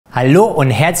Hallo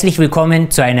und herzlich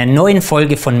willkommen zu einer neuen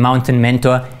Folge von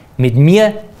MountainMentor mit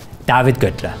mir, David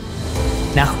Göttler.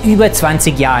 Nach über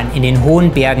 20 Jahren in den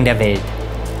hohen Bergen der Welt,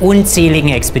 unzähligen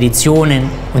Expeditionen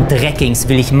und Trekkings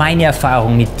will ich meine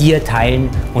Erfahrung mit dir teilen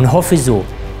und hoffe so,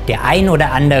 der ein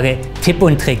oder andere Tipp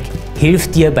und Trick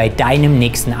hilft dir bei deinem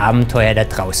nächsten Abenteuer da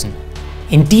draußen.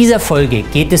 In dieser Folge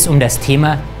geht es um das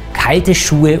Thema kalte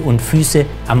Schuhe und Füße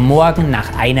am Morgen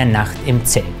nach einer Nacht im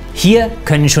Zelt. Hier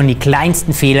können schon die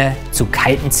kleinsten Fehler zu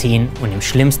kalten Zehen und im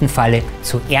schlimmsten Falle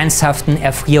zu ernsthaften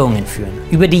Erfrierungen führen.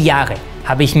 Über die Jahre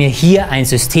habe ich mir hier ein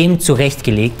System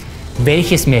zurechtgelegt,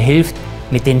 welches mir hilft,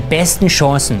 mit den besten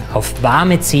Chancen auf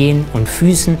warme Zehen und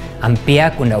Füßen am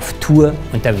Berg und auf Tour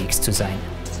unterwegs zu sein.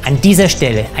 An dieser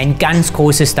Stelle ein ganz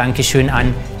großes Dankeschön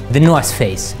an The North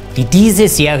Face, die diese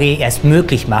Serie erst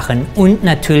möglich machen, und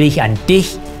natürlich an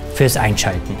dich fürs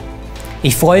Einschalten.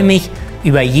 Ich freue mich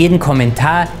über jeden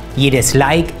Kommentar, jedes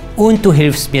Like und du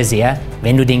hilfst mir sehr,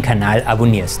 wenn du den Kanal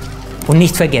abonnierst. Und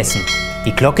nicht vergessen,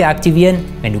 die Glocke aktivieren,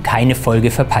 wenn du keine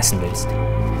Folge verpassen willst.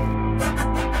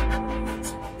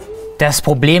 Das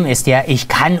Problem ist ja, ich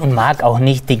kann und mag auch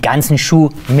nicht den ganzen Schuh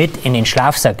mit in den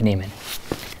Schlafsack nehmen.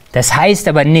 Das heißt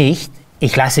aber nicht,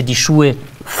 ich lasse die Schuhe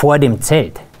vor dem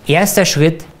Zelt. Erster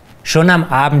Schritt schon am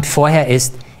Abend vorher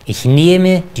ist, ich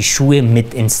nehme die Schuhe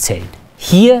mit ins Zelt.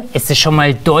 Hier ist es schon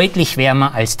mal deutlich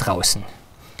wärmer als draußen.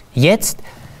 Jetzt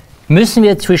müssen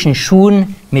wir zwischen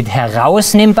Schuhen mit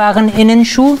herausnehmbaren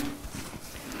Innenschuh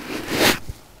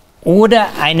oder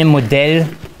einem Modell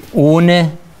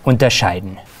ohne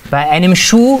unterscheiden. Bei einem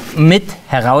Schuh mit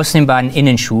herausnehmbaren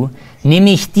Innenschuh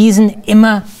nehme ich diesen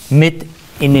immer mit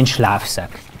in den Schlafsack.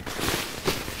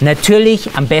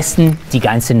 Natürlich am besten die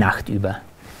ganze Nacht über.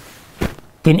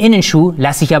 Den Innenschuh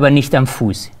lasse ich aber nicht am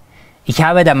Fuß. Ich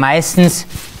habe da meistens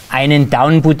einen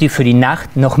Downbooty für die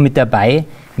Nacht noch mit dabei,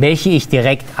 welche ich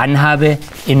direkt anhabe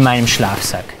in meinem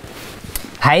Schlafsack.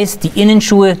 Heißt, die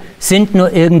Innenschuhe sind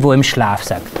nur irgendwo im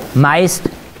Schlafsack, meist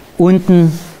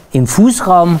unten im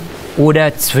Fußraum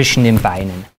oder zwischen den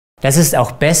Beinen. Das ist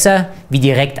auch besser wie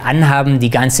direkt anhaben die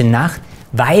ganze Nacht,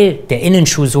 weil der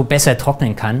Innenschuh so besser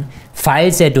trocknen kann,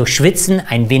 falls er durch Schwitzen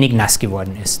ein wenig nass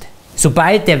geworden ist.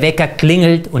 Sobald der Wecker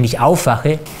klingelt und ich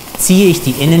aufwache, ziehe ich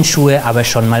die Innenschuhe aber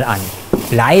schon mal an,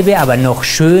 bleibe aber noch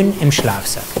schön im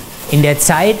Schlafsack. In der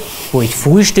Zeit, wo ich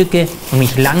frühstücke und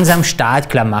mich langsam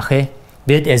startklar mache,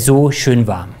 wird er so schön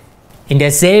warm. In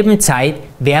derselben Zeit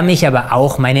wärme ich aber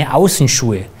auch meine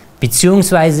Außenschuhe,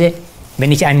 beziehungsweise,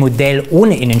 wenn ich ein Modell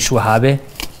ohne Innenschuh habe,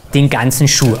 den ganzen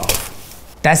Schuh auf.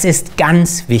 Das ist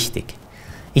ganz wichtig.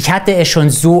 Ich hatte es schon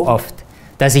so oft,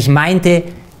 dass ich meinte,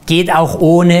 geht auch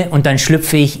ohne, und dann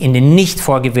schlüpfe ich in den nicht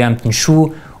vorgewärmten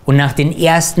Schuh und nach den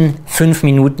ersten 5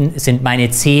 Minuten sind meine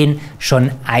Zehen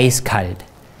schon eiskalt.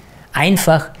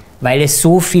 Einfach, weil es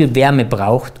so viel Wärme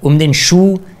braucht, um den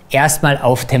Schuh erstmal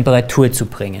auf Temperatur zu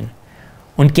bringen.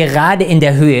 Und gerade in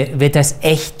der Höhe wird das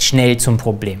echt schnell zum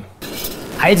Problem.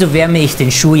 Also wärme ich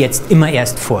den Schuh jetzt immer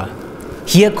erst vor.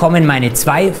 Hier kommen meine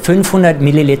 2 500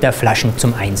 Milliliter Flaschen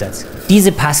zum Einsatz.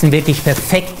 Diese passen wirklich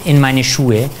perfekt in meine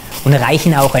Schuhe und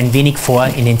reichen auch ein wenig vor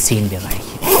in den Zehenbereich.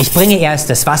 Ich bringe erst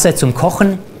das Wasser zum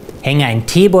Kochen, hänge einen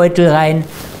Teebeutel rein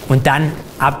und dann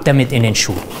ab damit in den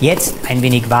Schuh. Jetzt ein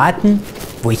wenig warten,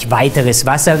 wo ich weiteres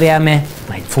Wasser wärme,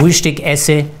 mein Frühstück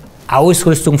esse,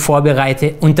 Ausrüstung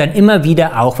vorbereite und dann immer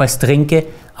wieder auch was trinke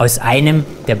aus einem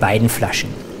der beiden Flaschen.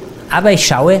 Aber ich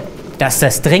schaue, dass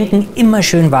das Trinken immer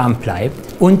schön warm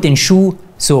bleibt und den Schuh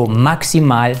so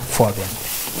maximal vorwärmt.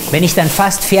 Wenn ich dann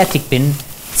fast fertig bin,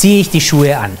 ziehe ich die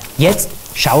Schuhe an. Jetzt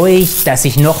schaue ich, dass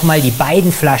ich nochmal die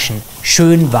beiden Flaschen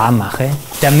schön warm mache,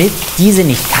 damit diese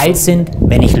nicht kalt sind,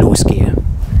 wenn ich losgehe.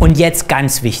 Und jetzt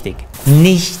ganz wichtig,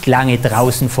 nicht lange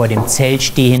draußen vor dem Zelt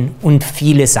stehen und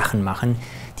viele Sachen machen,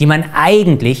 die man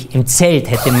eigentlich im Zelt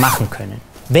hätte machen können.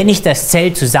 Wenn ich das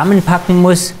Zelt zusammenpacken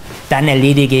muss, dann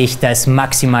erledige ich das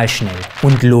maximal schnell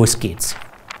und los geht's.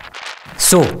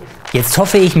 So, jetzt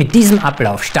hoffe ich, mit diesem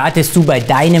Ablauf startest du bei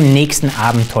deinem nächsten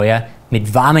Abenteuer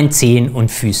mit warmen Zehen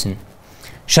und Füßen.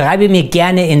 Schreibe mir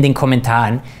gerne in den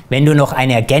Kommentaren, wenn du noch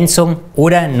eine Ergänzung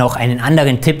oder noch einen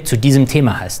anderen Tipp zu diesem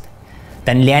Thema hast.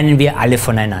 Dann lernen wir alle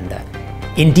voneinander.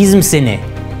 In diesem Sinne,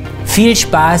 viel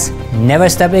Spaß, never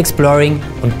stop exploring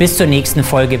und bis zur nächsten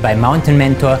Folge bei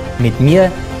MountainMentor mit mir,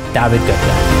 David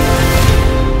Göttler.